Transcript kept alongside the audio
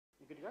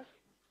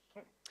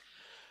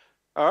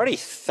Alrighty,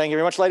 thank you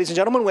very much, ladies and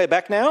gentlemen. We're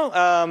back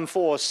now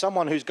for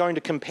someone who's going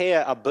to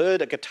compare a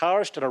bird, a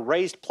guitarist, and a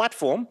raised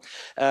platform.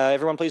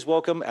 Everyone please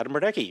welcome Adam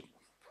Radecki.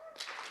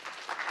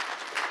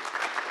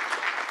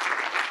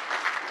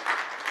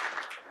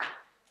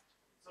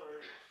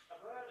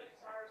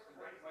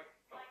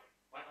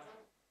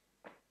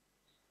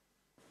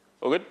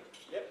 All good?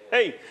 Yep.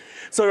 Hey,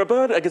 so a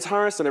bird, a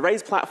guitarist, and a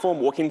raised platform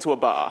walk into a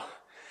bar.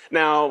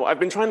 Now, I've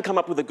been trying to come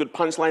up with a good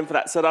punchline for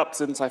that setup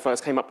since I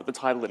first came up with the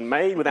title in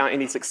May without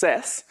any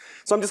success,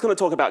 so I'm just going to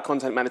talk about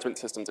content management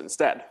systems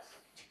instead.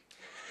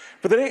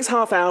 For the next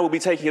half hour, we'll be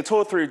taking a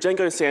tour through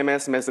Django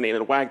CMS, Mezzanine,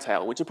 and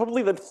Wagtail, which are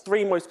probably the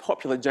three most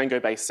popular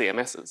Django-based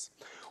CMSs.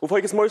 We'll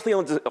focus mostly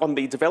on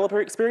the developer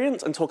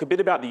experience and talk a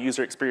bit about the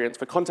user experience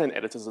for content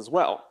editors as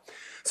well.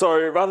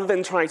 So rather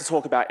than trying to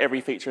talk about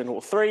every feature in all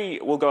three,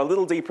 we'll go a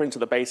little deeper into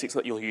the basics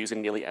that you'll use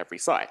in nearly every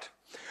site.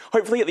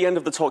 Hopefully at the end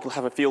of the talk, you'll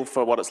have a feel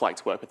for what it's like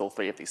to work with all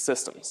three of these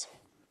systems.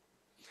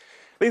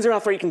 These are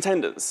our three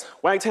contenders.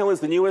 Wagtail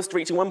is the newest,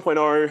 reaching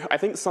 1.0, I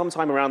think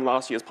sometime around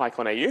last year's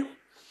PyCon AU.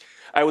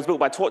 It was built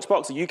by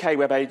Torchbox, a UK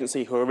web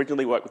agency who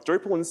originally worked with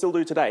Drupal and still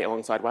do today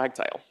alongside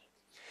Wagtail.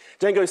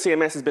 Django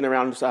CMS has been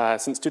around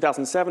since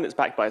 2007. It's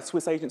backed by a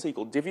Swiss agency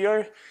called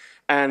Divio.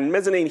 And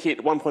Mezzanine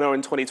hit 1.0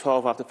 in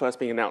 2012 after first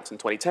being announced in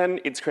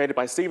 2010. It's created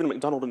by Stephen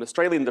McDonald, an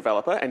Australian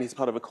developer, and he's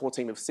part of a core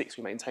team of 6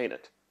 who maintain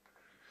it.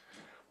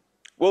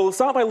 We'll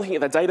start by looking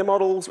at the data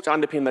models, which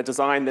underpin their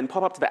design, then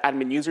pop up to the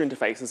admin user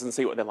interfaces and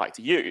see what they like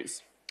to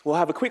use. We'll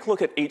have a quick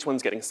look at each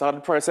one's getting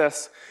started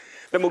process.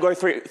 Then we'll go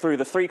through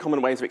the 3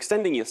 common ways of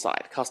extending your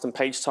site: custom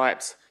page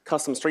types,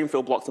 custom stream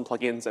fill blocks and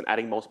plugins, and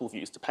adding multiple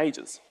views to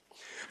pages.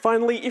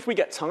 Finally, if we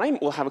get time,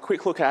 we'll have a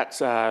quick look at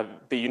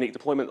the unique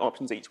deployment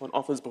options each one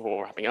offers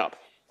before wrapping up.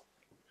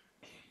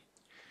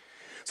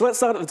 So let's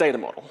start at the data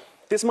model.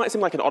 This might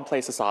seem like an odd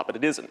place to start, but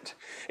it isn't.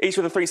 Each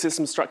of the 3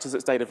 systems structures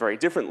its data very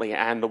differently,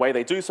 and the way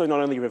they do so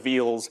not only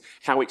reveals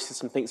how each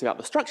system thinks about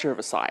the structure of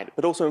a site,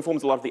 but also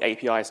informs a lot of the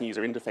APIs and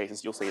user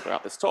interfaces you'll see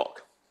throughout this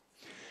talk.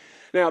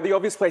 Now, the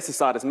obvious place to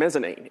start is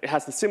Mezzanine. It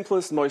has the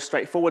simplest, most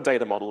straightforward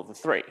data model of the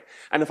 3.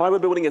 And if I were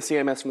building a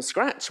CMS from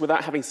scratch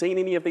without having seen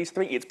any of these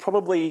 3, it's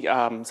probably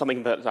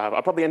something that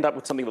I'll probably end up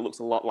with something that looks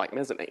a lot like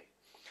Mezzanine.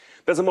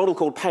 There's a model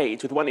called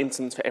page with 1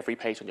 instance for every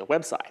page on your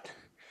website.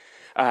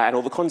 And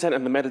all the content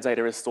and the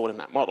metadata is stored in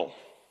that model.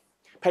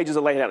 Pages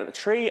are laid out in a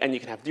tree, and you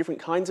can have different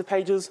kinds of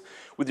pages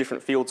with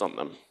different fields on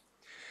them.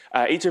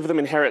 Each of them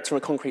inherits from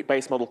a concrete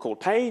base model called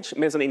page.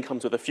 Mezzanine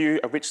comes with a few: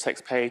 a rich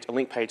text page, a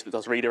link page that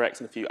does redirects,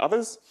 and a few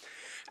others.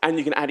 And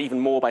you can add even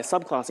more by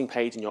subclassing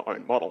page in your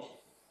own model.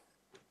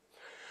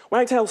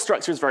 Wagtail's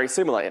structure is very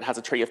similar. It has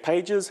a tree of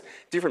pages,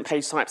 different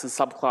page types as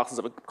subclasses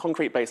of a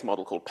concrete base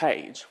model called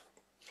page.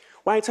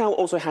 Wagtail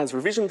also has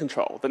revision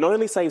control that not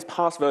only saves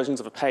past versions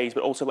of a page,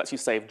 but also lets you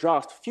save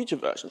drafts for future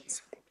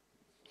versions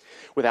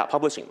without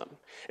publishing them.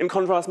 In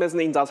contrast,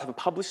 Mezzanine does have a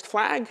published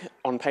flag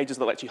on pages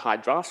that lets you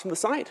hide drafts from the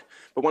site,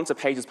 but once a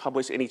page is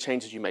published, any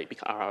changes you make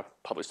are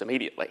published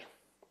immediately.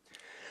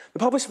 The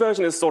published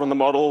version is stored on the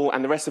model,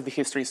 and the rest of the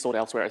history is stored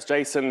elsewhere as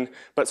JSON,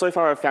 but so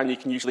far I've found you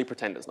can usually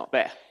pretend it's not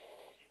there.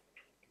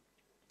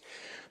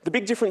 The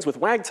big difference with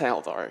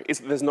Wagtail, though, is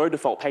that there's no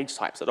default page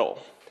types at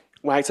all.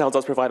 Wagtail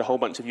does provide a whole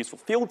bunch of useful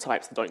field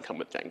types that don't come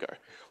with Django,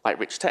 like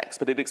rich text,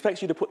 but it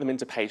expects you to put them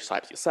into page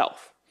types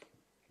yourself.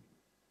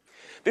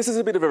 This is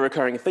a bit of a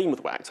recurring theme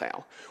with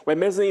Wagtail, where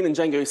Mezzanine and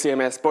Django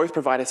CMS both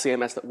provide a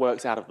CMS that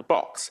works out of the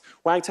box.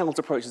 Wagtail's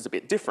approach is a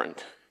bit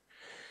different.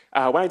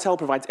 Wagtail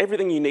provides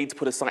everything you need to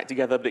put a site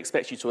together, but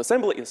expects you to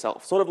assemble it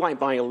yourself, sort of like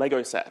buying a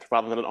Lego set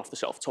rather than an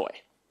off-the-shelf toy.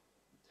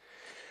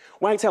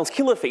 Wagtail's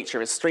killer feature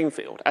is stream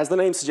field. As the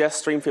name suggests,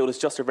 stream field is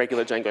just a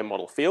regular Django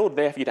model field,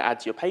 there for you to add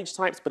to your page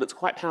types, but it's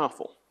quite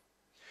powerful.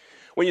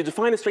 When you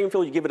define a stream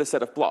field, you give it a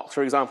set of blocks,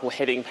 for example,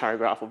 heading,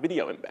 paragraph, or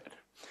video embed.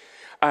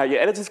 Your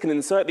editors can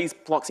insert these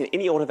blocks in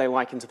any order they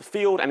like into the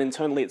field, and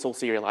internally it's all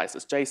serialized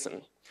as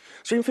JSON.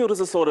 Stream field is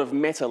a sort of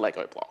meta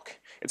Lego block.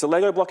 It's a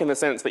Lego block in the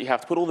sense that you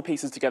have to put all the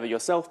pieces together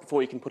yourself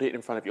before you can put it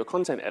in front of your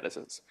content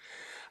editors.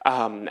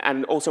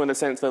 And also in the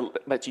sense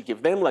that lets you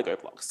give them Lego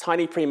blocks,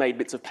 tiny pre-made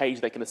bits of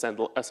page they can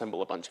assemble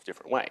a bunch of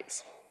different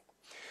ways.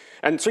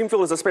 And stream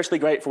fill is especially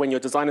great for when your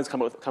designers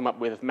come up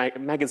with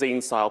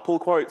magazine-style pull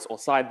quotes or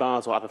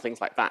sidebars or other things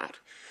like that.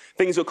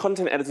 Things your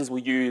content editors will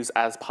use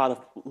as part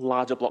of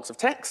larger blocks of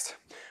text,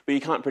 but you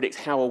can't predict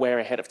how or where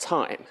ahead of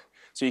time.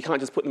 So you can't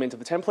just put them into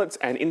the templates,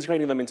 and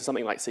integrating them into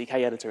something like CK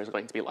Editor is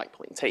going to be like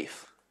pulling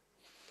teeth.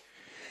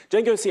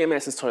 Django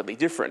CMS is totally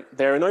different.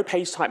 There are no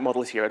page type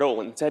models here at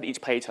all. Instead,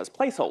 each page has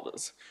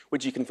placeholders,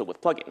 which you can fill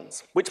with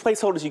plugins. Which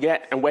placeholders you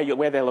get and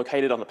where they're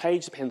located on the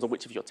page depends on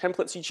which of your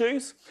templates you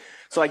choose.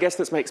 So I guess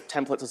this makes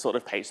templates a sort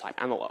of page type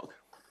analog.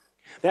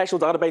 The actual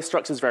database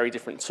structure is very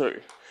different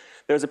too.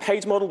 There's a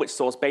page model which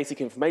stores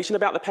basic information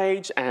about the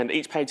page, and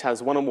each page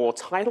has one or more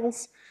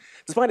titles.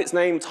 Despite its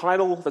name,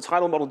 title, the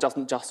title model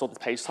doesn't just store the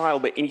page title,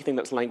 but anything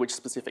that's language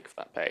specific for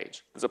that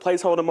page. There's a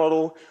placeholder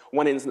model,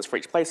 one instance for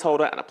each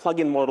placeholder, and a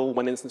plugin model,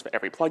 one instance for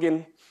every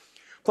plugin.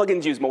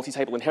 Plugins use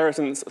multi-table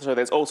inheritance, so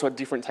there's also a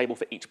different table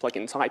for each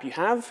plugin type you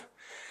have.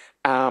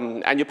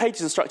 And your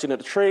pages are structured in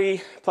a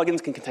tree.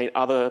 Plugins can contain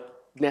other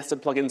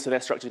nested plugins, so they're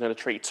structured in a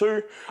tree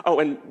too. Oh,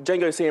 and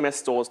Django CMS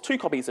stores 2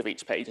 copies of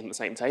each page in the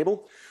same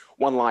table,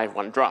 one live,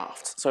 one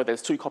draft. So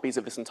there's 2 copies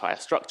of this entire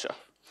structure.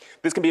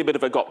 This can be a bit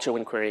of a gotcha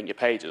when querying your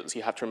pages.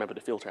 You have to remember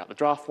to filter out the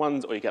draft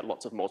ones, or you get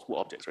lots of multiple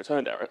objects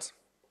returned errors.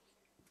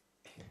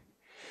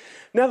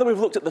 Now that we've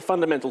looked at the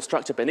fundamental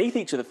structure beneath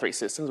each of the 3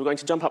 systems, we're going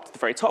to jump up to the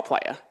very top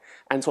layer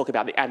and talk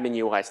about the admin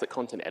UIs that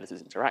content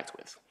editors interact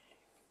with.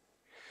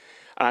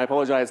 I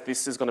apologize,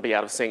 this is going to be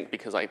out of sync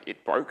because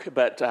it broke,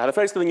 but the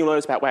first thing you'll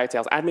notice about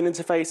Wagtail's admin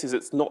interface is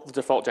it's not the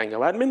default Django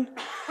admin.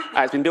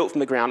 It's been built from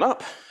the ground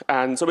up,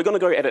 and so we're going to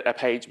go edit a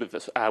page with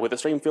the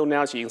stream field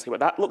now so you can see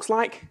what that looks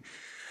like.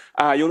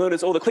 You'll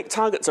notice all the click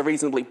targets are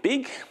reasonably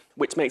big,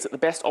 which makes it the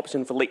best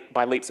option for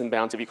by leaps and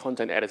bounds if your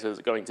content editors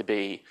are going to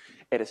be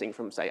editing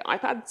from, say,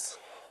 iPads.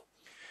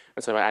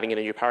 And so we're adding in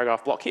a new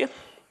paragraph block here.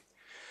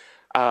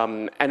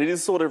 And it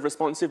is sort of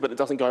responsive, but it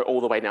doesn't go all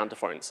the way down to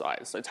phone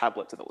size, so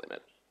tablet to the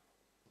limit.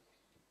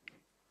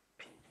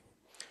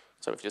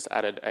 So we've just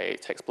added a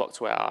text block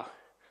to our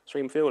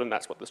stream field, and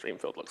that's what the stream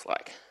field looks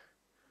like.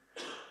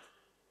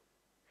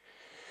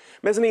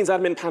 Mezzanine's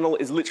admin panel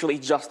is literally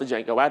just the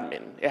Django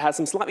admin. It has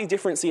some slightly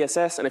different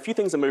CSS, and a few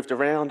things are moved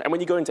around, and when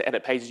you go into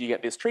edit pages, you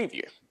get this tree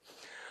view.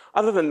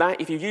 Other than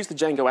that, if you've used the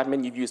Django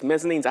admin, you've used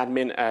Mezzanine's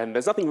admin, and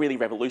there's nothing really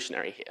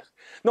revolutionary here.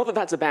 Not that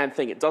that's a bad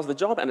thing. It does the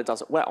job, and it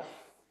does it well.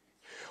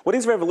 What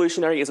is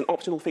revolutionary is an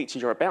optional feature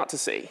you're about to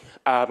see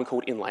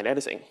called inline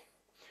editing.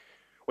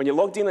 When you're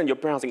logged in and you're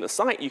browsing the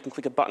site, you can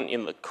click a button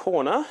in the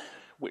corner,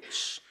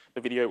 which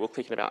the video will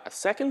click in about a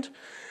second.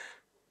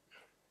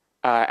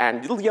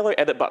 And little yellow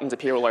edit buttons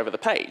appear all over the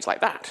page, like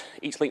that,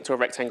 each linked to a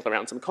rectangle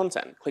around some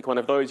content. Click one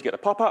of those, you get a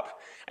pop-up,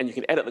 and you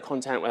can edit the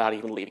content without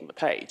even leaving the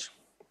page.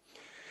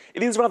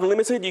 It is rather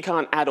limited. You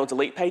can't add or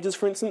delete pages,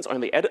 for instance,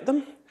 only edit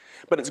them.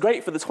 But it's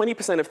great for the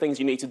 20% of things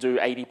you need to do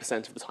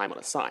 80% of the time on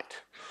a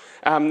site.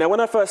 Now, when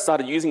I first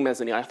started using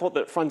Mezzanine, I thought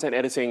that front-end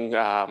editing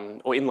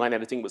or inline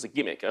editing was a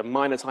gimmick, a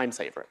minor time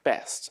saver at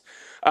best.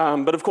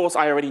 But of course,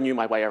 I already knew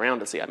my way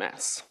around a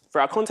CMS.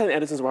 For our content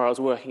editors where I was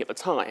working at the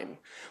time,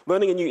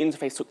 learning a new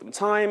interface took them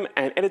time,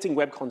 and editing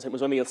web content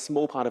was only a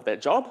small part of their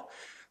job,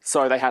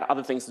 so they had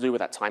other things to do with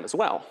that time as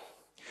well.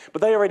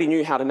 But they already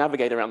knew how to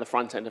navigate around the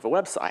front end of a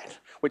website,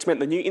 which meant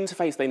the new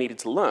interface they needed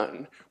to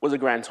learn was a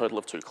grand total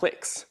of 2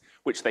 clicks,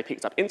 which they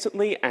picked up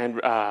instantly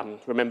and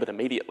remembered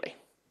immediately.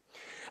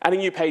 Adding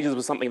new pages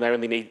was something they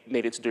only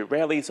needed to do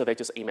rarely, so they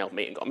just emailed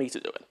me and got me to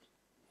do it.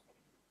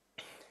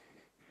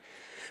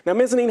 Now,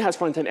 Mezzanine has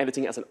front-end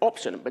editing as an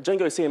option, but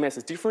Django CMS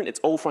is different. It's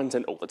all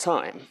front-end all the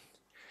time.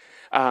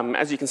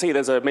 As you can see,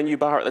 there's a menu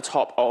bar at the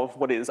top of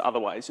what is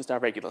otherwise just our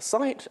regular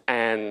site,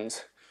 and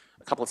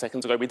a couple of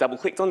seconds ago, we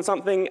double-clicked on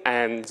something,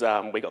 and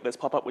we got this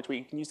pop-up, which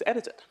we can use to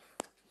edit it.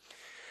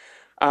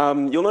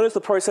 You'll notice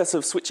the process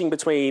of switching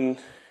between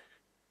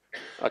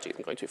oh, geez,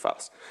 I'm going too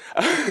fast.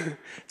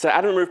 So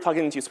add and remove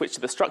plugins, you switch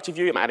to the structure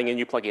view. I'm adding a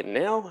new plugin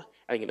now,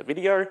 adding in a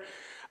video.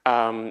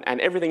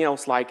 And everything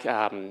else like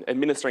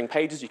administering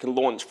pages, you can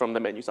launch from the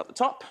menus at the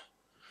top,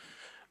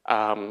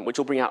 which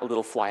will bring out a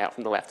little flyout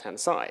from the left-hand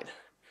side.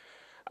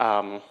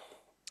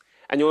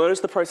 And you'll notice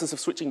the process of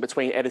switching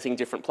between editing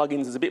different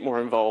plugins is a bit more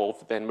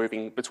involved than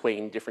moving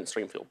between different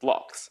streamfield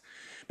blocks.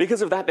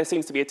 Because of that, there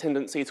seems to be a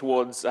tendency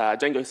towards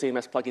Django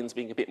CMS plugins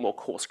being a bit more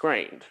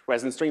coarse-grained,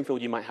 whereas in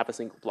Streamfield you might have a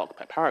single block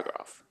per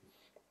paragraph.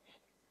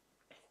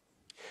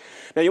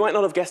 Now, you might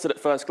not have guessed it at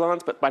first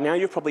glance, but by now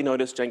you've probably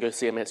noticed Django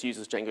CMS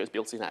uses Django's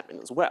built-in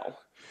admin as well.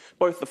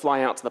 Both the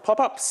flyouts and the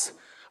pop-ups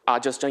are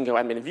just Django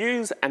admin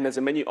views, and there's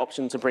a menu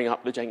option to bring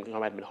up the Django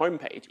admin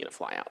homepage in a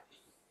flyout.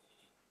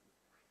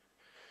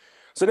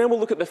 So now we'll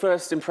look at the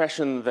first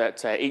impression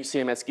that each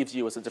CMS gives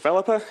you as a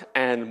developer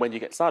and when you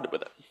get started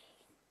with it.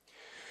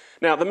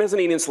 Now, the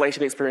Mezzanine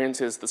installation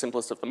experience is the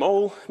simplest of them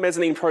all.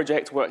 Mezzanine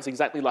project works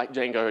exactly like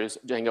Django's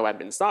Django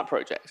admin start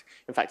project.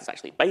 In fact, it's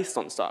actually based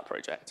on start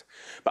project.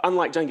 But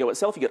unlike Django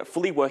itself, you get a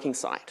fully working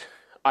site.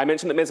 I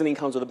mentioned that Mezzanine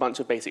comes with a bunch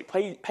of basic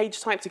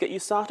page types to get you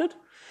started,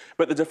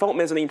 but the default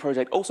Mezzanine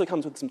project also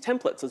comes with some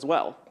templates as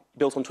well,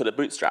 built onto the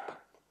Bootstrap.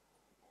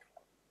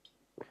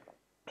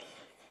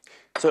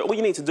 So all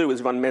you need to do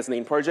is run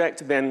Mezzanine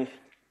project, then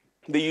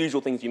the usual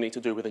things you need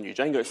to do with a new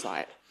Django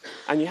site,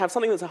 and you have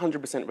something that's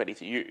 100% ready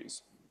to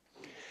use.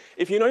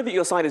 If you know that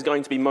your site is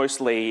going to be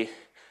mostly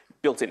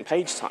built-in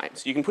page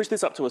types, you can push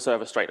this up to a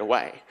server straight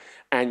away,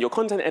 and your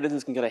content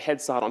editors can get a head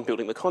start on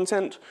building the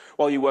content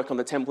while you work on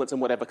the templates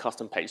and whatever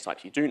custom page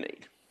types you do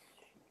need.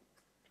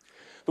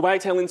 The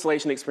Wagtail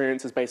installation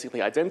experience is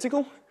basically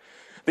identical.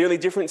 The only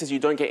difference is you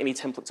don't get any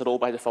templates at all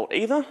by default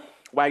either.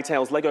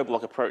 Wagtail's Lego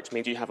block approach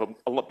means you have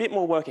a bit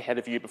more work ahead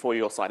of you before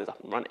your site is up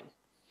and running.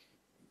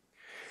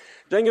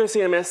 Django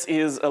CMS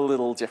is a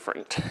little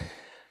different.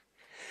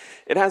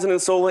 It has an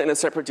installer in a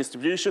separate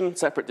distribution.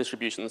 Separate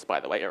distributions, by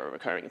the way, are a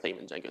recurring theme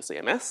in Django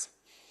CMS,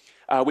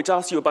 which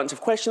asks you a bunch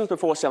of questions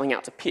before shelling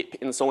out to pip,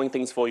 installing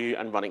things for you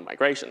and running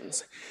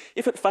migrations.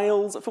 If it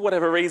fails, for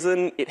whatever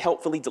reason, it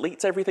helpfully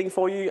deletes everything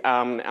for you.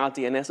 Our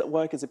DNS at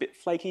work is a bit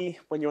flaky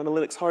when you're on a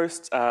Linux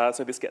host,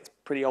 so this gets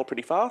pretty old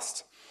pretty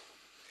fast.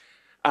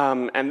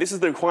 And this is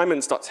the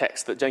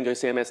requirements.txt that Django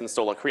CMS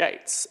installer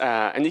creates.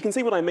 And you can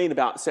see what I mean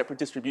about separate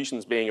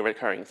distributions being a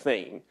recurring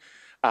theme.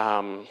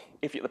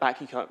 If you're at the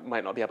back, you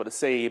might not be able to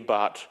see,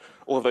 but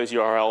all of those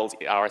URLs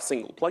are a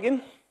single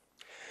plugin.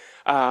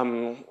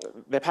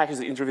 They're packaged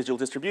as individual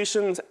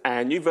distributions,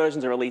 and new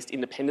versions are released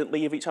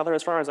independently of each other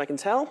as far as I can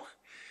tell,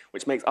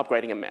 which makes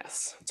upgrading a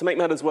mess. To make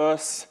matters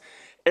worse,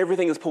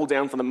 everything is pulled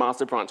down from the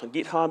master branch on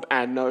GitHub,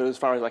 and no, as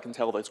far as I can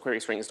tell, those query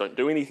strings don't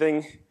do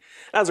anything.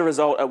 As a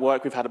result, at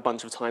work, we've had a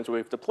bunch of times where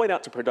we've deployed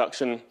out to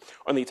production,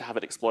 only to have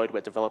it explode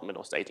where development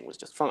or staging was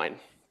just fine.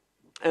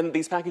 And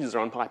these packages are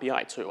on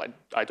PyPI too.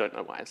 I don't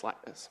know why it's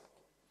like this.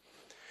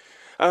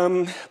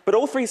 But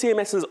all three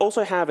CMSs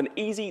also have an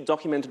easy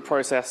documented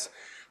process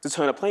to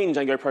turn a plain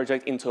Django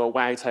project into a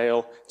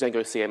Wagtail,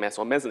 Django CMS,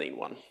 or Mezzanine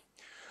one.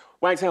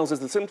 Wagtails is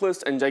the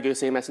simplest, and Django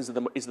CMS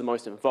is the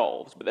most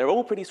involved, but they're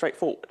all pretty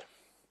straightforward.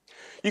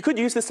 You could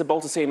use this to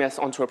bolt a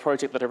CMS onto a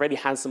project that already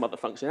has some other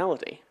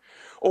functionality.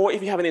 Or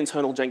if you have an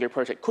internal Django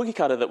project cookie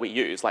cutter that we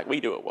use, like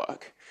we do at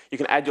work, you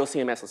can add your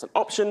CMS as an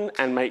option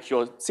and make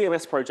your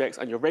CMS projects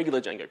and your regular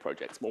Django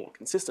projects more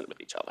consistent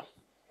with each other.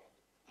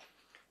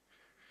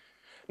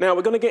 Now,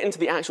 we're going to get into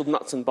the actual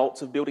nuts and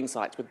bolts of building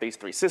sites with these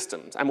three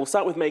systems, and we'll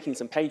start with making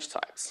some page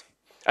types.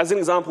 As an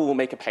example, we'll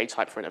make a page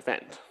type for an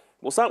event.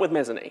 We'll start with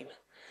Mezzanine.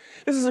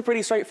 This is a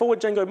pretty straightforward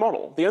Django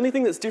model. The only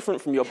thing that's different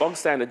from your bog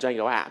standard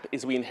Django app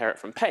is we inherit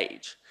from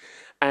page,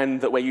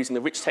 and that we're using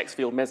the rich text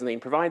field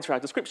Mezzanine provides for our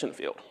description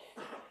field.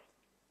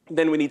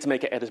 Then we need to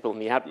make it editable in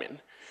the admin.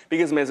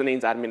 Because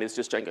Mezzanine's admin is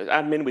just Django's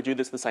admin, we do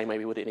this the same way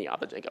we would any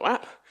other Django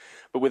app,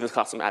 but with a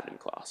custom admin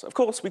class. Of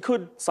course, we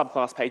could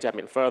subclass page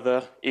admin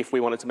further if we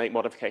wanted to make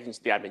modifications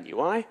to the admin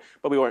UI,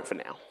 but we won't for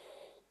now.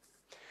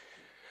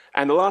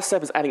 And the last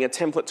step is adding a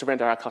template to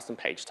render our custom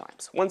page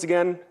types. Once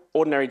again,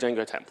 ordinary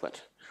Django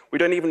template. We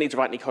don't even need to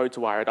write any code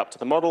to wire it up to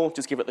the model,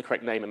 just give it the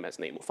correct name and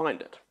Mezzanine will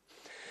find it.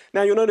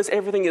 Now you'll notice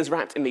everything is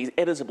wrapped in these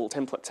editable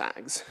template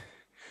tags.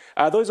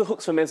 Those are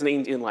hooks for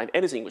Mezzanine's inline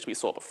editing, which we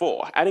saw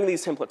before. Adding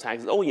these template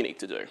tags is all you need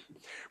to do.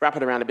 Wrap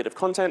it around a bit of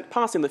content,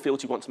 pass in the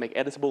fields you want to make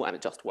editable, and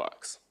it just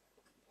works.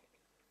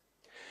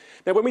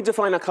 Now, when we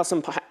define our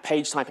custom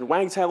page type in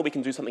Wagtail, we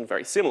can do something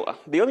very similar.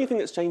 The only thing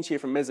that's changed here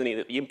from Mezzanine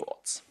are the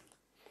imports.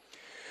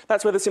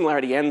 That's where the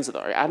similarity ends,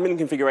 though. Admin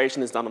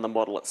configuration is done on the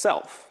model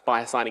itself by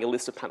assigning a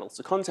list of panels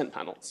to content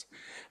panels.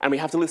 And we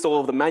have to list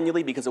all of them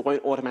manually because it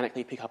won't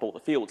automatically pick up all the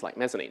fields like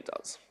Mezzanine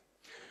does.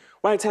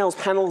 Wagtail's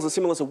panels are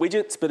similar to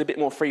widgets, but a bit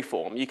more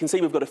freeform. You can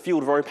see we've got a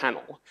field row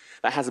panel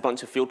that has a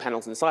bunch of field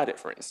panels inside it,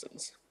 for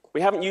instance.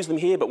 We haven't used them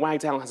here, but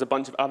Wagtail has a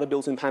bunch of other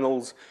built-in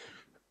panels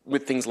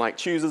with things like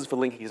choosers for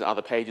linking to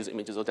other pages,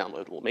 images, or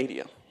downloadable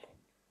media.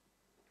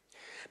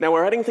 Now,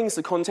 we're adding things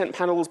to content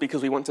panels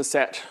because we want to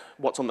set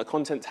what's on the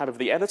content tab of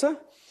the editor.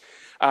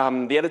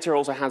 The editor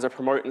also has a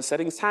promote and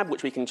settings tab,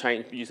 which we can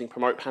change using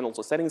promote panels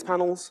or settings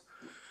panels.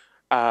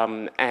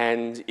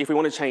 And if we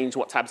want to change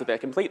what tabs are there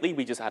completely,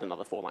 we just add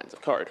another 4 lines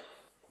of code.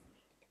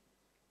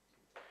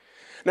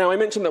 Now, I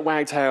mentioned that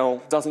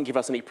Wagtail doesn't give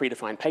us any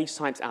predefined page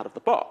types out of the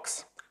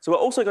box. So we're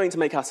also going to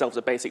make ourselves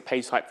a basic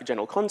page type for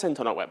general content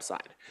on our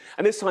website.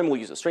 And this time we'll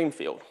use a stream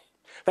field.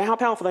 For how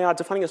powerful they are,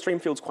 defining a stream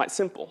field is quite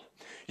simple.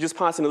 You just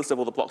pass in a list of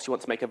all the blocks you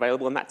want to make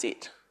available, and that's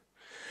it.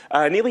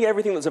 Nearly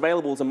everything that's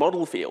available as a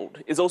model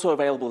field is also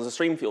available as a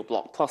stream field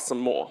block, plus some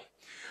more.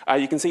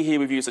 You can see here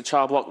we've used a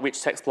char block,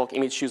 rich text block,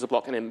 image chooser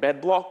block, and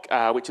embed block,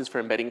 which is for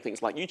embedding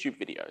things like YouTube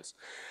videos.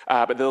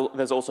 But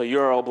there's also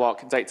URL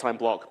block, datetime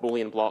block,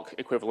 Boolean block,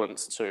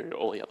 equivalents to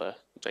all the other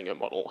Django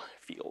model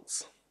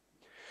fields.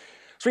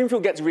 Stream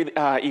field gets really,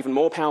 even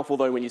more powerful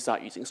though when you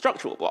start using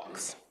structural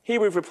blocks. Here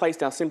we've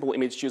replaced our simple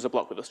image chooser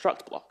block with a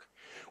struct block,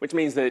 which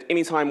means that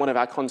anytime one of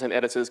our content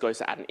editors goes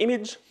to add an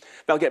image,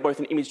 they'll get both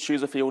an image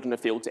chooser field and a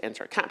field to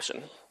enter a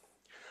caption.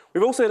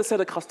 We've also set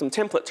a custom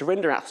template to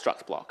render our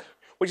struct block,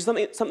 which is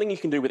something you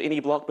can do with any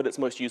block, but it's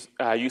most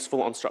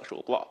useful on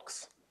structural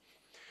blocks.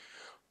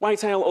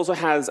 Wagtail also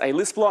has a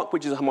list block,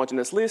 which is a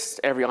homogeneous list.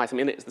 Every item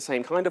in it is the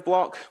same kind of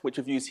block, which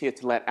we've used here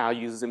to let our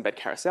users embed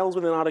carousels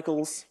within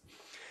articles.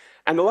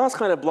 And the last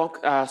kind of block,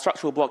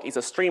 structural block, is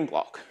a stream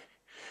block,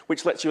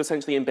 which lets you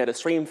essentially embed a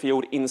stream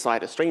field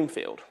inside a stream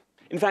field.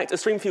 In fact, a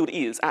stream field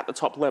is, at the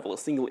top level, a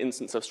single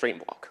instance of stream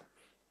block.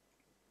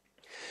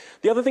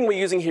 The other thing we're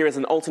using here is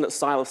an alternate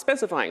style of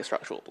specifying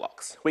structural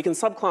blocks. We can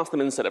subclass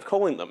them instead of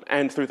calling them,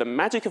 and through the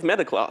magic of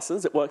meta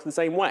classes, it works the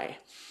same way.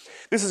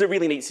 This is a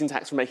really neat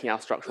syntax for making our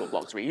structural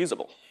blocks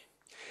reusable.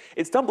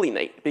 It's doubly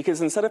neat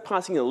because instead of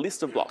passing a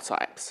list of block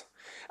types,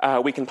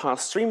 we can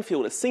pass stream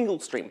field a single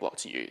stream block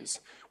to use,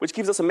 which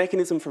gives us a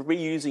mechanism for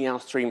reusing our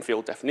stream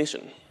field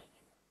definition.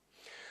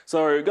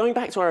 So going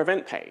back to our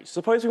event page,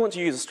 suppose we want to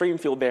use a stream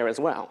field there as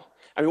well,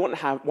 and we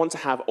want to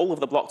have all of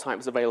the block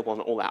types available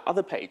on all our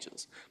other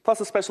pages,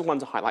 plus a special one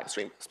to highlight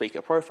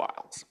speaker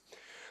profiles.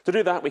 To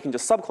do that, we can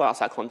just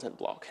subclass our content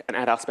block and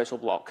add our special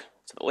block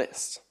to the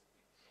list.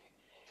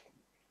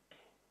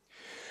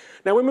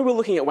 Now, when we were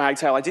looking at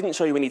Wagtail, I didn't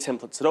show you any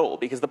templates at all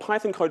because the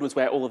Python code was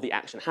where all of the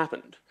action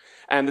happened.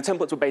 And the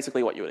templates were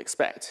basically what you would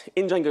expect.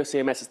 In Django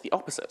CMS, it's the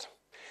opposite.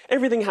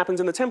 Everything happens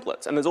in the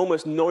templates, and there's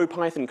almost no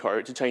Python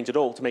code to change at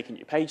all to make a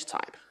new page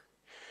type.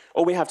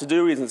 All we have to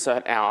do is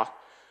insert our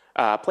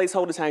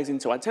placeholder tags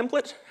into our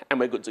template, and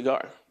we're good to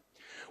go.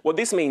 What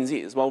this means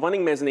is, while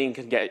running Mezzanine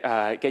can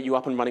get you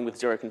up and running with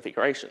zero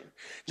configuration,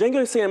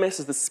 Django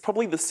CMS is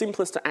probably the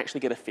simplest to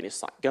actually get a finished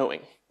site going.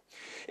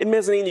 In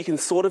Mezzanine, you can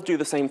sort of do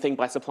the same thing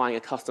by supplying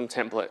a custom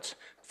template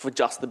for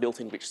just the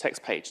built-in rich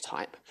text page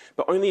type,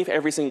 but only if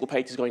every single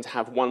page is going to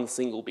have one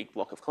single big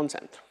block of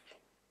content.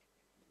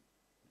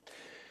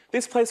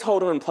 This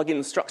placeholder and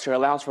plugin structure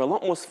allows for a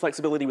lot more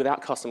flexibility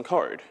without custom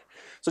code.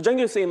 So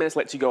Django CMS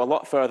lets you go a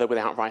lot further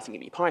without writing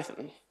any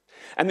Python.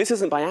 And this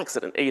isn't by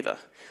accident either.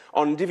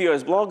 On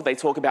Divio's blog, they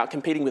talk about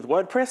competing with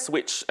WordPress,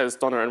 which, as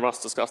Donna and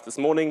Russ discussed this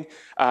morning,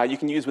 you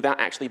can use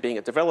without actually being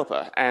a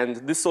developer. And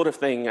this sort of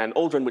thing, and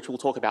Aldrin, which we'll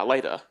talk about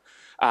later,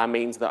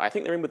 means that I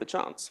think they're in with a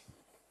chance.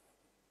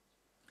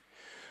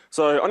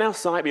 So on our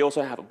site, we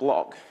also have a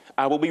blog.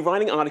 We'll be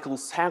writing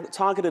articles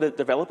targeted at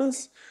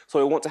developers, so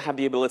we'll want to have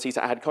the ability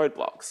to add code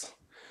blocks.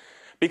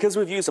 Because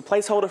we've used a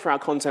placeholder for our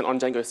content on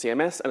Django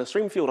CMS and a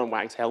stream field on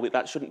Wagtail,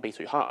 that shouldn't be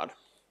too hard.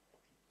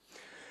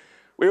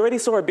 We already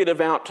saw a bit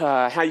about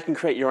how you can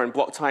create your own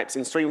block types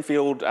in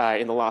Streamfield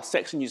in the last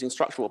section using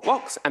structural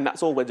blocks, and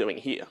that's all we're doing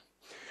here.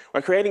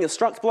 We're creating a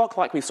struct block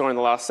like we saw in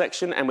the last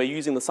section, and we're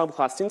using the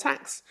subclass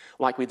syntax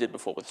like we did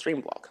before with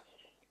streamblock.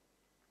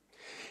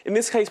 In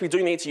this case, we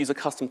do need to use a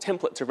custom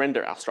template to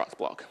render our struct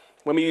block.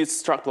 When we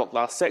used struct block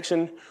last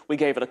section, we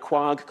gave it a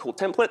quag called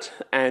template,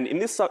 and in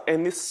this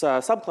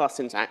subclass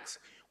syntax,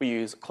 we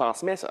use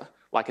class meta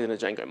like in a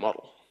Django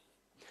model.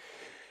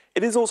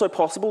 It is also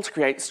possible to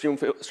create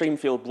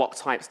Streamfield block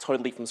types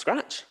totally from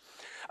scratch,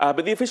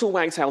 but the official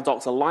Wagtail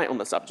docs are light on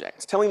the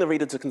subject, telling the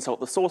reader to consult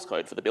the source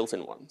code for the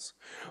built-in ones.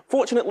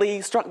 Fortunately,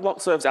 struct block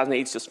serves our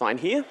needs just fine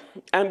here,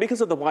 and because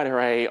of the wide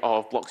array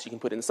of blocks you can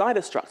put inside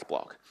a struct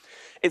block,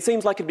 it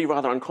seems like it'd be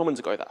rather uncommon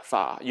to go that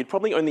far. You'd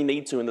probably only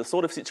need to in the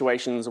sort of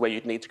situations where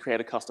you'd need to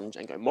create a custom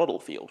Django model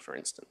field, for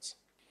instance.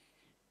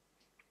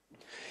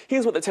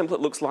 Here's what the template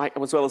looks like,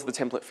 as well as the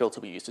template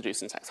filter we use to do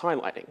syntax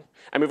highlighting.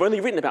 And we've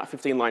only written about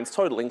 15 lines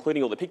total,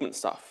 including all the pigment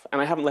stuff.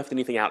 And I haven't left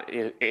anything out,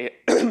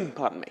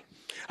 pardon me.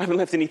 I haven't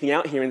left anything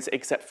out here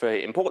except for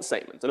import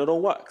statements, and it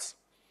all works.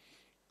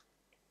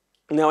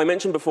 Now, I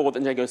mentioned before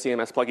that Django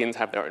CMS plugins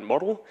have their own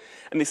model,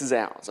 and this is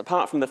ours.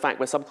 Apart from the fact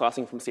we're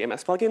subclassing from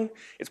CMS plugin,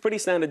 it's pretty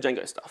standard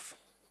Django stuff.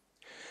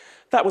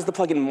 That was the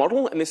plugin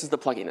model, and this is the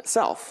plugin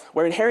itself.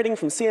 We're inheriting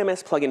from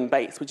CMS plugin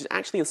base, which is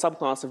actually a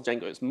subclass of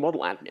Django's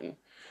model admin.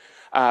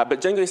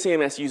 But Django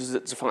CMS uses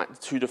it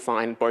to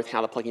define both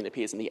how the plugin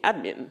appears in the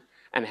admin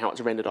and how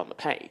it's rendered on the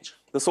page.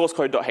 The source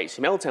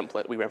code.html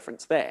template we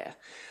referenced there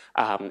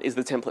is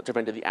the template to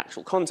render the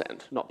actual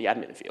content, not the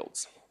admin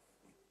fields.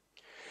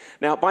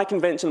 Now, by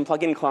convention,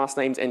 plugin class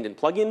names end in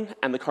plugin,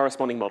 and the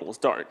corresponding models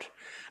don't.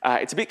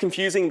 It's a bit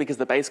confusing because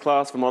the base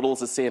class for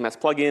models is CMS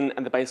plugin,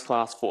 and the base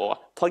class for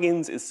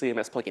plugins is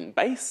CMS plugin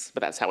base,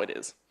 but that's how it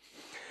is.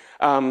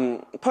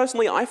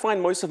 Personally, I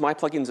find most of my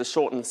plugins are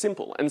short and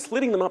simple, and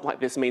splitting them up like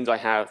this means I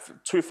have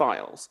two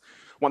files,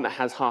 one that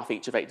has half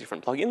each of 8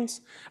 different plugins,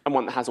 and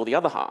one that has all the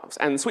other halves,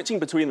 and switching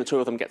between the two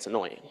of them gets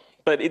annoying.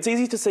 But it's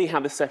easy to see how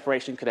this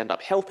separation could end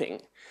up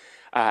helping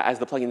as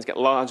the plugins get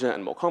larger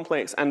and more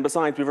complex, and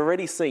besides, we've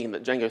already seen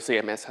that Django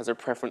CMS has a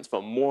preference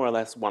for more or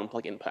less one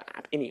plugin per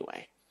app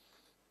anyway.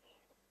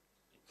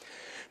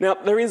 Now,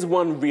 there is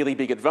one really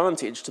big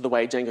advantage to the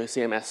way Django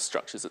CMS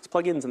structures its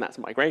plugins, and that's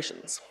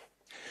migrations.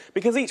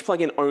 Because each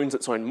plugin owns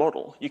its own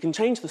model, you can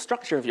change the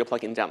structure of your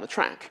plugin down the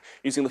track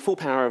using the full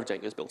power of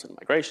Django's built-in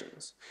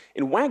migrations.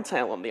 In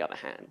Wagtail, on the other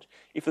hand,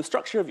 if the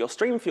structure of your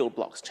stream field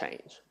blocks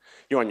change,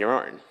 you're on your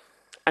own.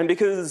 And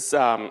because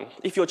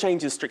if your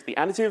change is strictly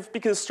additive,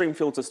 because stream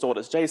fields are stored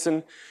as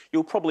JSON,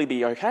 you'll probably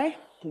be okay.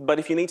 But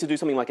if you need to do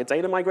something like a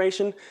data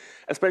migration,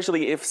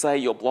 especially if, say,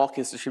 your block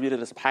is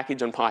distributed as a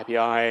package on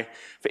PyPI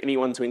for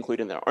anyone to include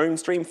in their own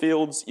stream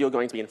fields, you're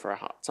going to be in for a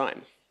hard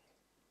time.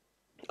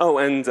 Oh,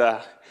 and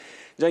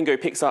Django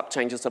picks up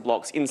changes to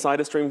blocks inside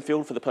a stream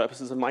field for the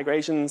purposes of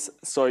migrations.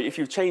 So if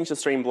you've changed a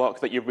stream block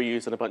that you've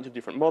reused in a bunch of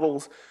different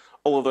models,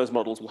 all of those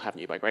models will have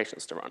new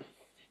migrations to run.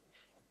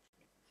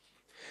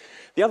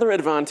 The other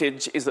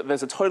advantage is that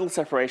there's a total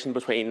separation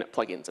between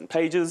plugins and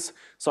pages.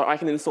 So I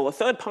can install a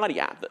third-party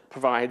app that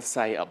provides,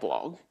 say, a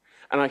blog,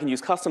 and I can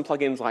use custom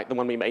plugins like the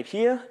one we made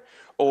here,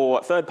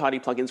 or third-party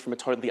plugins from a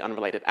totally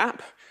unrelated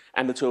app,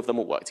 and the two of them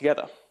will work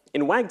together.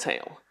 In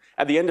Wagtail,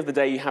 at the end of the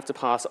day, you have to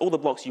pass all the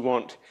blocks you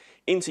want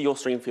into your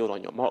stream field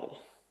on your model.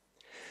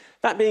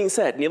 That being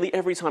said, nearly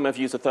every time I've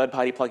used a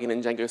third-party plugin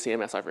in Django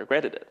CMS, I've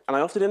regretted it, and I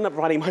often end up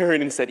writing my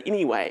own instead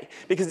anyway,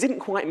 because it didn't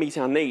quite meet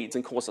our needs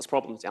and caused us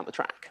problems down the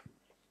track.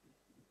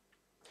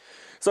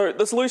 So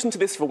the solution to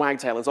this for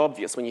Wagtail is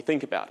obvious when you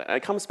think about it, and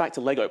it comes back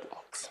to Lego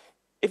blocks.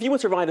 If you were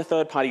to write a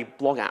third-party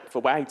blog app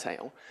for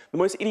Wagtail, the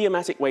most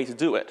idiomatic way to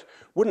do it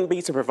wouldn't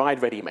be to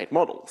provide ready-made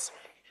models.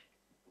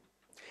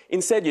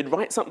 Instead, you'd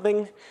write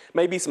something,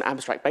 maybe some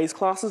abstract base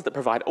classes that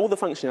provide all the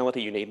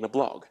functionality you need in a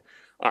blog,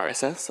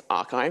 RSS,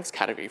 archives,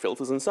 category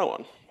filters, and so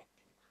on.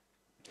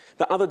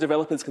 that other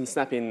developers can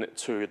snap in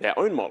to their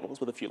own models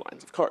with a few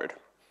lines of code.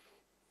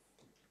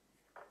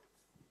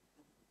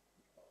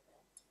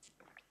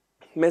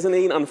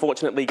 Mezzanine,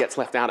 unfortunately, gets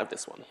left out of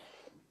this one,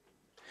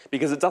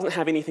 because it doesn't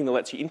have anything that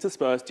lets you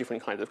intersperse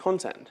different kinds of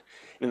content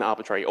in an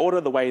arbitrary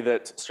order the way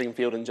that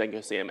Streamfield and Django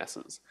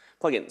CMS's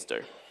plugins do.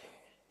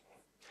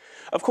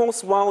 Of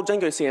course, while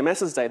Django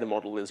CMS's data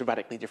model is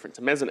radically different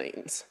to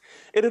Mezzanine's,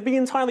 it would be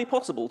entirely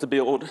possible to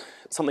build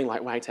something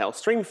like Wagtail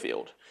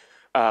Streamfield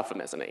for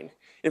Mezzanine.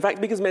 In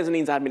fact, because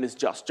Mezzanine's admin is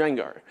just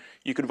Django,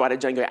 you could write a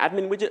Django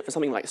admin widget for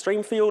something like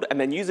Streamfield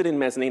and then use it in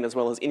Mezzanine as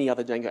well as any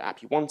other Django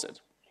app you wanted.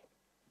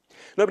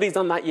 Nobody's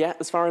done that yet,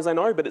 as far as I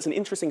know, but it's an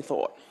interesting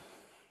thought.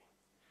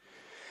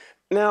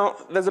 Now,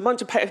 there's a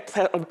bunch of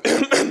pardon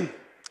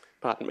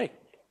me.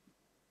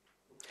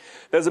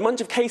 There's a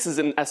bunch of cases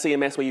in a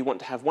CMS where you want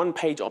to have one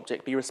page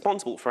object be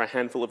responsible for a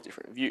handful of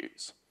different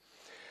views.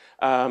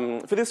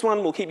 For this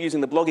one, we'll keep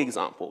using the blog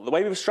example. The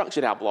way we've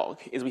structured our blog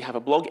is we have a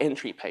blog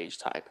entry page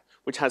type,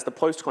 which has the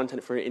post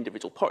content for an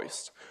individual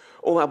post.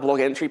 All our blog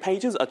entry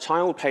pages are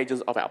child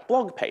pages of our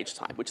blog page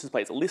type, which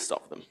displays a list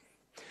of them.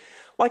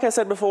 Like I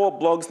said before,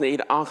 blogs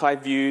need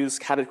archive views,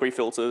 category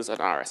filters, and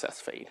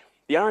RSS feed.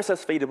 The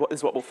RSS feed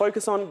is what we'll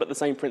focus on, but the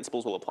same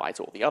principles will apply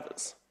to all the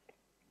others.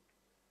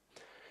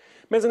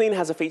 Mezzanine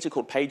has a feature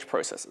called page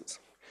processors.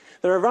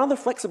 They're a rather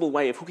flexible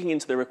way of hooking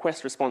into the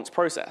request-response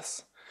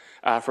process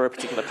for a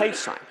particular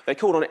page type. They're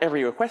called on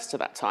every request to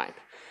that type,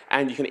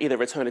 and you can either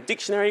return a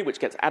dictionary which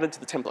gets added to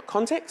the template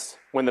context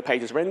when the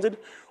page is rendered,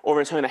 or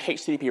return a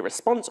HTTP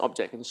response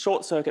object and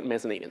short-circuit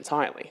Mezzanine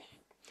entirely.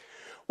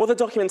 What the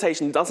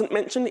documentation doesn't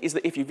mention is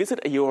that if you visit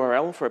a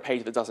URL for a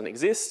page that doesn't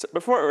exist,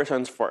 before it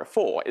returns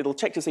 404, it'll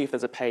check to see if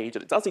there's a page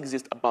that does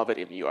exist above it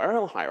in the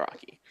URL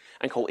hierarchy,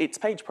 and call its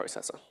page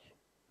processor.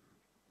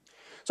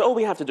 So all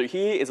we have to do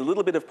here is a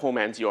little bit of poor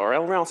man's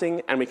URL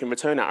routing, and we can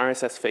return our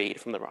RSS feed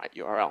from the right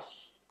URL.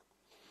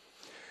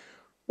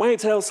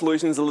 Wagtail's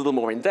solution is a little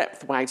more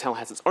in-depth. Wagtail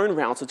has its own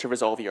router to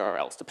resolve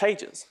URLs to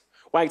pages.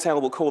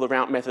 Wagtail will call the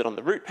route method on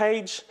the root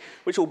page,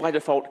 which will by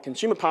default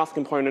consume a path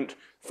component,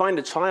 find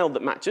a child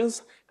that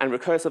matches, and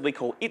recursively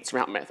call its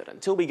route method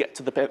until we get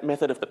to the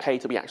method of the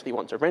page that we actually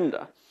want to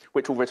render,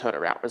 which will return a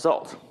route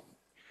result.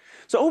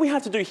 So all we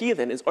have to do here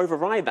then is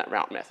override that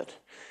route method.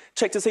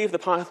 Check to see if the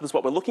path is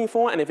what we're looking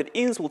for, and if it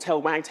is, we'll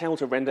tell Wagtail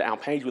to render our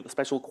page with a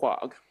special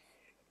quag.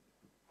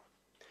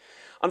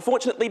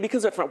 Unfortunately,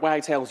 because of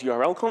Wagtail's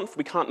URL conf,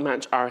 we can't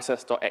match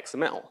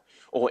rss.xml,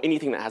 or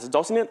anything that has a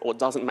dot in it or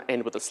doesn't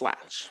end with a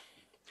slash.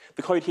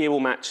 The code here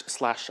will match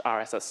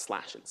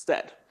 /rss/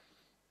 instead.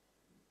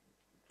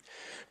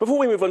 Before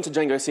we move on to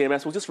Django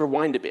CMS, we'll just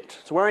rewind a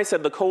bit to where I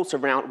said the calls to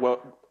route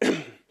walk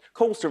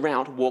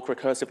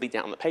recursively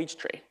down the page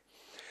tree.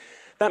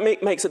 That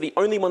makes it the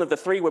only one of the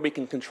three where we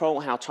can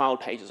control how child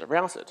pages are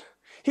routed.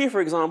 Here,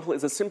 for example,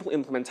 is a simple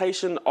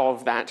implementation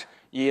of that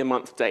year,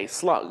 month, day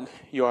slug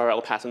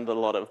URL pattern that a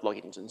lot of blog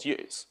engines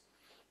use.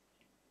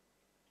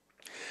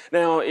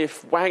 Now,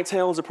 if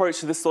Wagtail's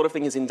approach to this sort of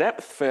thing is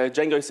in-depth, for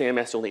Django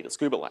CMS, you'll need a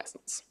Scuba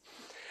license.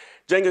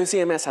 Django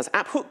CMS has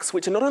app hooks,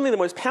 which are not only the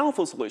most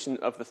powerful solution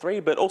of the three,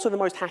 but also the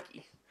most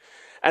hacky.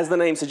 As the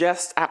name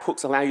suggests, app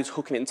hooks allow you to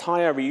hook an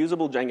entire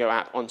reusable Django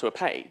app onto a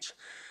page.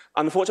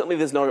 Unfortunately,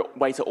 there's no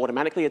way to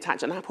automatically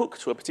attach an app hook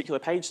to a particular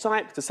page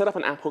type. To set up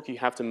an app hook, you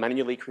have to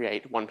manually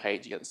create one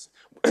page against,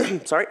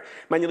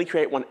 manually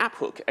create one app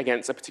hook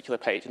against a particular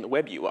page in the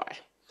web UI.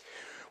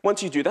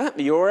 Once you do that,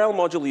 the URL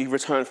module you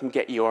return from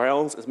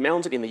getURLs is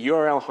mounted in the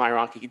URL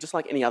hierarchy just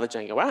like any other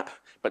Django app,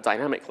 but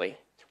dynamically,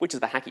 which is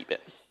the hacky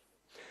bit.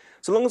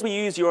 So long as we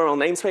use URL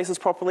namespaces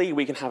properly,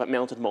 we can have it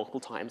mounted multiple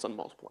times on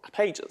multiple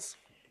pages.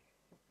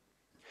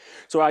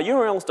 So our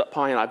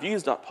urls.py and our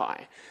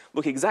views.py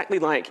look exactly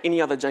like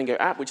any other Django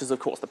app, which is of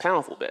course the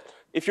powerful bit.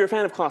 If you're a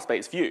fan of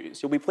class-based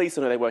views, you'll be pleased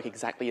to know they work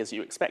exactly as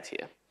you expect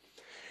here.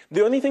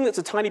 The only thing that's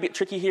a tiny bit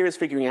tricky here is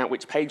figuring out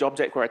which page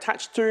object we're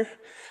attached to.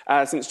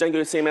 Since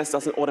Django CMS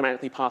doesn't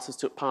automatically pass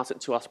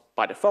it to us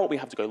by default, we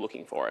have to go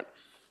looking for it.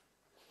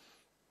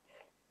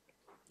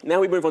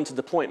 Now we move on to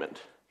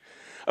deployment.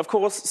 Of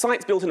course,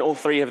 sites built in all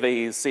three of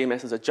these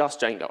CMSs are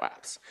just Django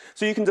apps,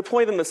 so you can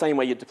deploy them the same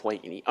way you'd deploy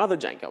any other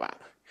Django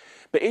app.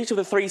 But each of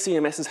the three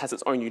CMSs has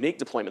its own unique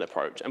deployment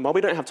approach, and while we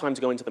don't have time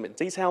to go into them in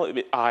detail,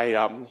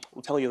 I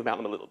will tell you about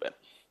them a little bit.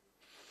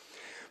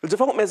 The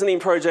default Mezzanine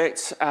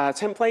project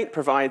template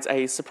provides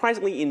a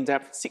surprisingly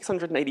in-depth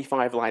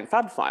 685-line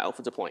fab file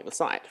for deploying the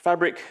site.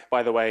 Fabric,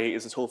 by the way,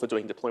 is a tool for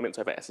doing deployments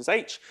over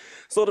SSH,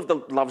 sort of the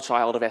love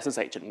child of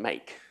SSH and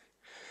Make.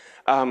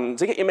 To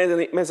get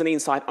your Mezzanine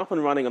site up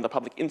and running on the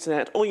public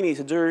internet, all you need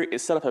to do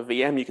is set up a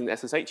VM you can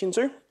SSH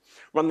into,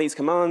 run these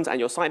commands, and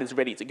your site is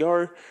ready to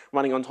go,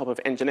 running on top of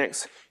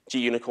Nginx,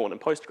 gUnicorn,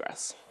 and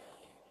Postgres.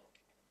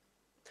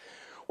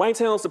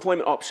 Wagtail's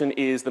deployment option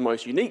is the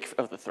most unique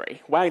of the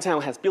three. Wagtail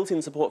has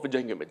built-in support for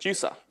Django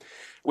Medusa,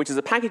 which is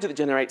a package that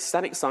generates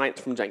static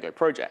sites from Django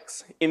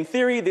projects. In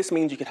theory, this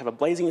means you could have a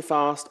blazing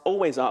fast,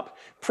 always up,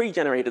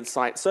 pre-generated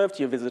site served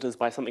to your visitors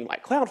by something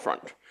like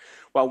CloudFront,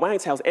 while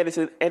Wagtail's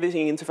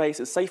editing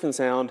interface is safe and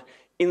sound,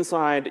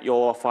 inside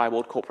your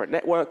firewalled corporate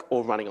network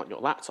or running on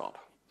your laptop.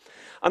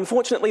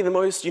 Unfortunately, the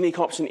most unique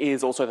option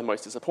is also the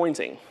most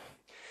disappointing.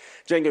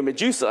 Django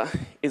Medusa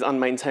is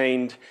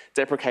unmaintained,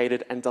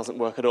 deprecated, and doesn't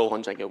work at all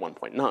on Django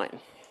 1.9.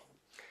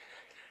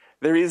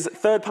 There is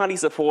third-party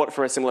support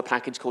for a similar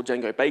package called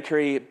Django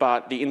Bakery,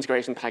 but the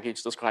integration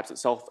package describes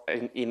itself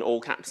in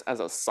all caps as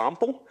a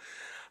sample.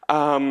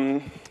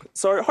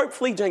 So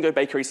hopefully Django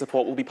Bakery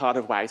support will be part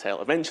of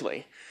Wagtail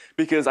eventually,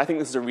 because I think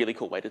this is a really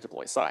cool way to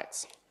deploy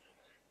sites.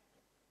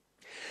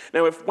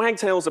 Now, if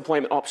Wagtail's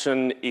deployment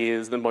option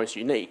is the most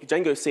unique,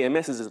 Django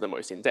CMS's is the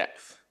most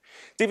in-depth.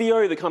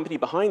 Divio, the company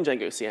behind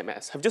Django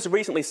CMS, have just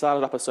recently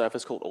started up a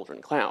service called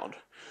Aldrin Cloud.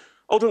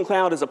 Aldrin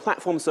Cloud is a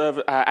platform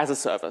as a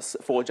service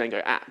for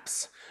Django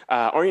apps,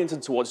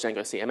 oriented towards Django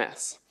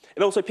CMS.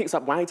 It also picks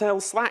up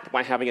Wagtail's slack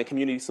by having a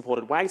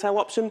community-supported Wagtail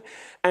option,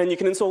 and you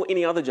can install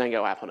any other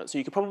Django app on it, so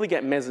you could probably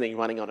get Mezzanine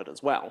running on it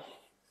as well.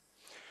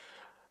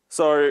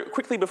 So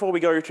quickly before we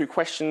go to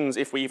questions,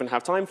 if we even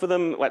have time for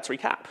them, let's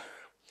recap.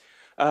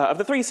 Of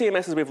the 3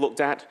 CMSs we've looked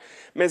at,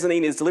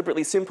 Mezzanine is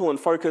deliberately simple and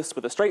focused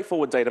with a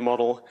straightforward data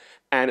model,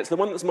 and it's the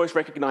one that's most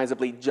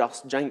recognizably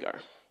just Django.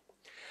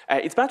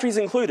 Its batteries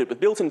included with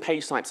built-in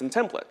page types and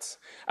templates,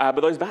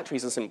 but those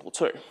batteries are simple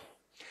too.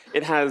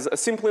 It has a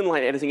simple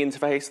inline editing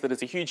interface that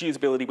is a huge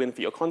usability win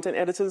for your content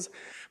editors,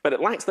 but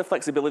it lacks the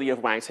flexibility of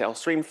Wagtail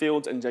stream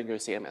fields and Django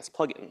CMS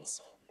plugins.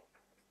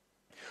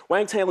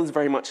 Wagtail is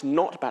very much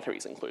not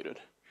batteries included.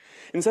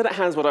 Instead, it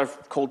has what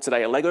I've called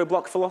today a Lego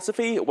block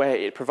philosophy, where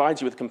it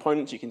provides you with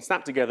components you can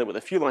snap together with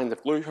a few lines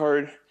of glue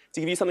code to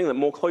give you something that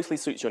more closely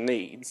suits your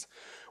needs,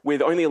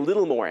 with only a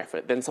little more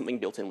effort than something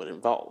built-in would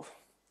involve.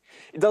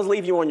 It does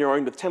leave you on your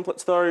own with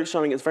templates, though,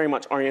 showing it's very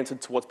much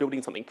oriented towards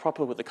building something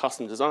proper with a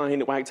custom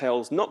design.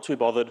 Wagtail's not too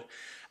bothered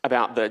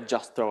about the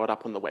just throw it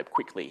up on the web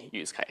quickly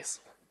use case.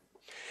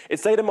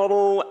 Its data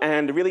model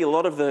and really a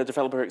lot of the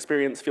developer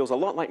experience feels a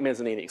lot like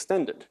Mezzanine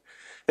Extended.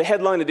 The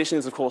headline edition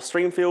is, of course,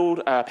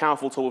 Streamfield, a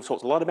powerful tool we've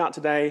talked a lot about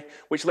today,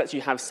 which lets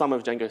you have some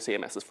of Django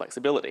CMS's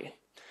flexibility.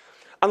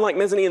 Unlike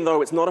Mezzanine,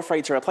 though, it's not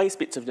afraid to replace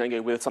bits of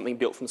Django with something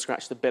built from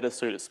scratch to better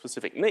suit its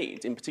specific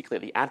needs, in particular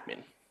the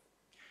admin.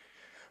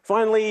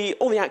 Finally,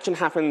 all the action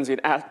happens in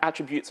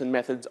attributes and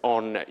methods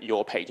on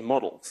your page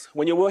models.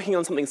 When you're working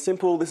on something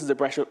simple, this is a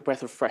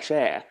breath of fresh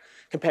air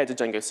compared to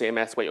Django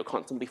CMS, where you're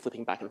constantly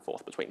flipping back and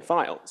forth between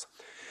files.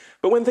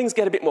 But when things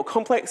get a bit more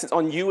complex, it's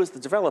on you as the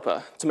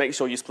developer to make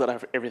sure you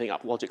split everything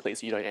up logically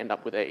so you don't end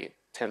up with a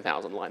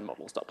 10,000-line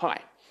models.py.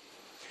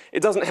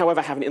 It doesn't,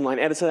 however, have an inline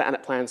editor, and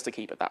it plans to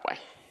keep it that way.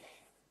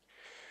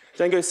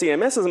 Django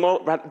CMS's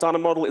data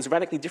model is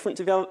radically different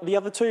to the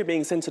other two,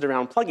 being centered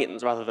around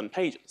plugins rather than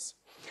pages.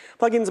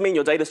 Plugins mean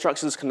your data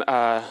structures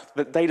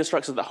the data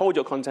structures that hold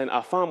your content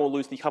are far more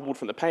loosely coupled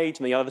from the page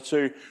than the other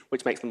two,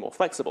 which makes them more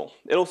flexible.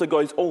 It also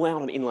goes all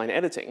out on inline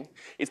editing.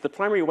 It's the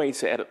primary way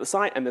to edit the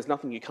site, and there's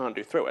nothing you can't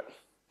do through it.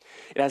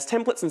 It has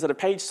templates instead of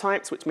page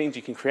types, which means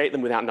you can create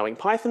them without knowing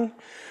Python,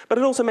 but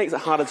it also makes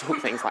it harder to hook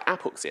things like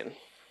app hooks in.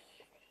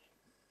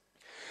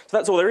 So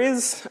that's all there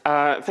is.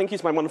 Thank you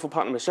to my wonderful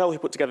partner, Michelle, who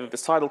put together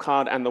this title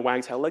card and the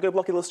Wagtail Lego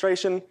block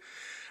illustration.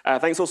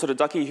 Thanks also to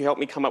Ducky, who helped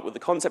me come up with the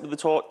concept of the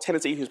talk,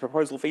 Tennessee, whose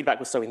proposal feedback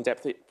was so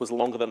in-depth it was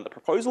longer than the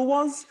proposal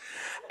was,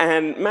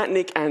 and Matt,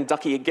 Nick, and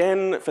Ducky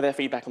again for their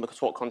feedback on the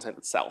talk content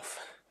itself.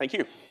 Thank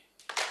you.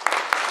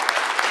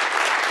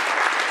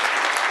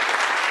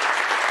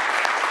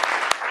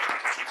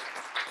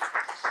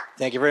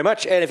 Thank you very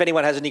much. And if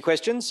anyone has any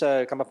questions,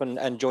 come up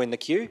and join the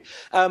queue.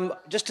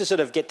 Just to sort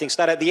of get things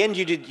started, at the end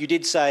you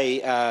did say,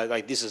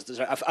 like this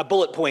is a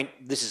bullet point,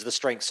 this is the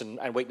strengths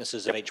and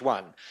weaknesses of each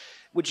one.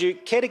 Would you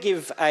care to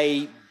give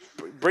a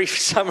brief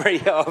summary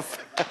of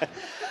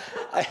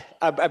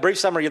a brief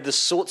summary of the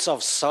sorts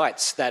of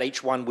sites that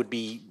each one would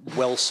be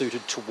well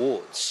suited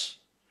towards?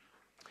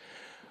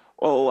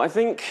 Well, I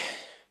think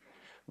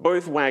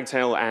both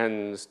Wagtail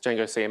and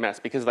Django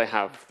CMS, because they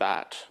have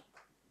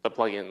the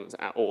plugins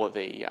or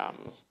the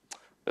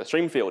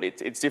stream field,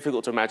 it's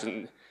difficult to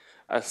imagine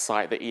a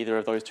site that either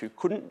of those two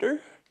couldn't do.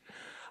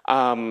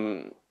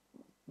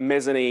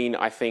 Mezzanine,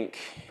 I think,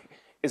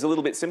 is a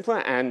little bit simpler,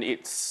 and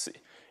it's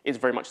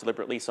very much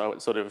deliberately so.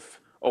 It sort of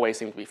always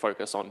seems to be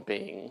focused on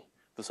being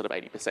the sort of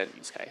 80%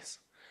 use case.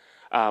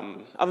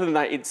 Other than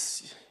that,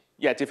 it's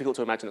difficult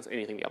to imagine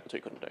anything the other two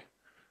couldn't do.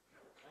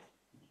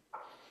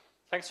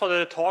 Thanks for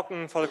the talk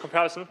and for the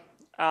comparison.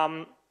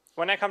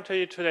 When I come to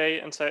you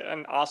today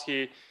and ask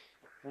you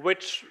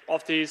which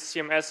of these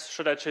CMS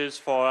should I choose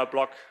for a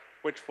block,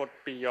 which would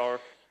be your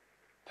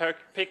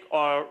pick,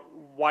 or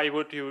why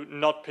would you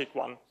not pick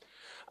one?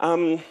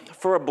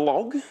 For a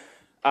blog,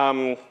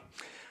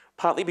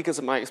 partly because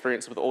of my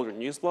experience with Aldrin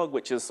Newsblog,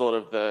 which is sort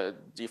of the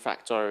de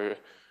facto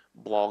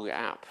blog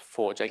app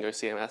for Django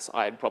CMS,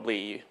 I'd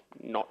probably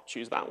not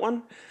choose that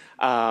one,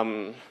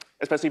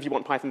 especially if you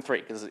want Python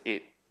 3, because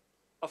it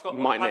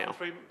might now. Python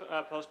 3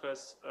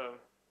 Postgres,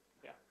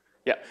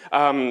 yeah,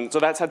 so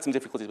that's had some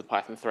difficulties with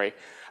Python 3.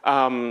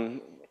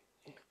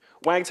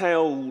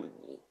 Wagtail,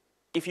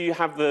 if you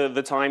have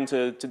the time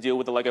to deal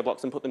with the Lego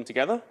blocks and put them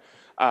together,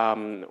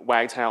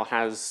 Wagtail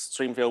has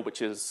Streamfield,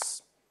 which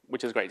is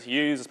which is great to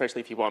use,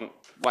 especially if you want,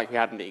 like we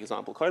had in the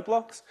example, code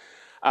blocks.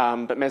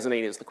 But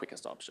Mezzanine is the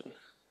quickest option.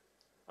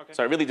 Okay.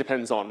 So it really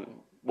depends on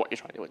what you're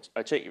trying to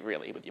achieve,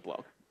 really, with your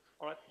blog.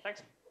 All right,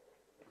 thanks.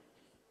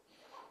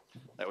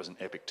 That was an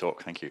epic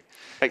talk. Thank you.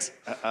 Thanks.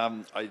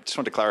 I just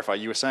wanted to clarify.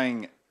 You were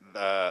saying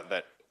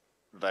that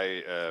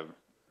Django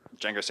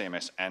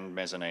CMS and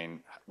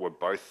Mezzanine were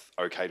both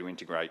okay to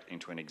integrate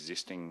into an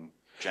existing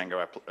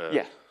Django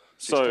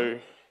system?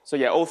 So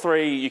yeah, all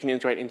three you can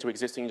integrate into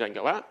existing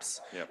Django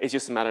apps. Yep. It's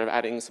just a matter of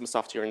adding some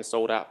stuff to your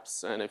installed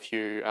apps and a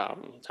few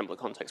template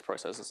context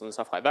processes and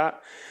stuff like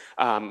that.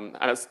 And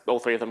it's all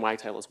three of them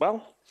Wagtail as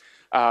well.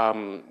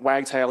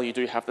 Wagtail, you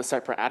do have the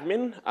separate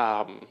admin.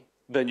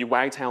 The new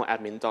Wagtail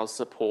admin does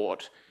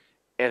support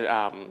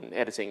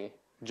editing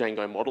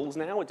Django models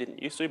now. It didn't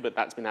used to, but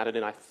that's been added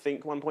in, I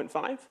think,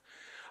 1.5.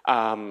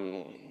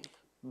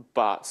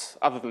 But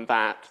other than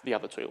that, the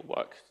other two will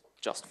work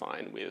just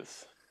fine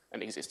with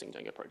an existing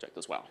Django project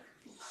as well.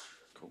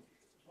 Cool.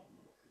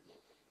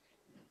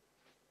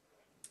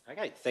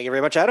 Okay, thank you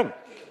very much, Adam.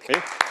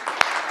 Okay.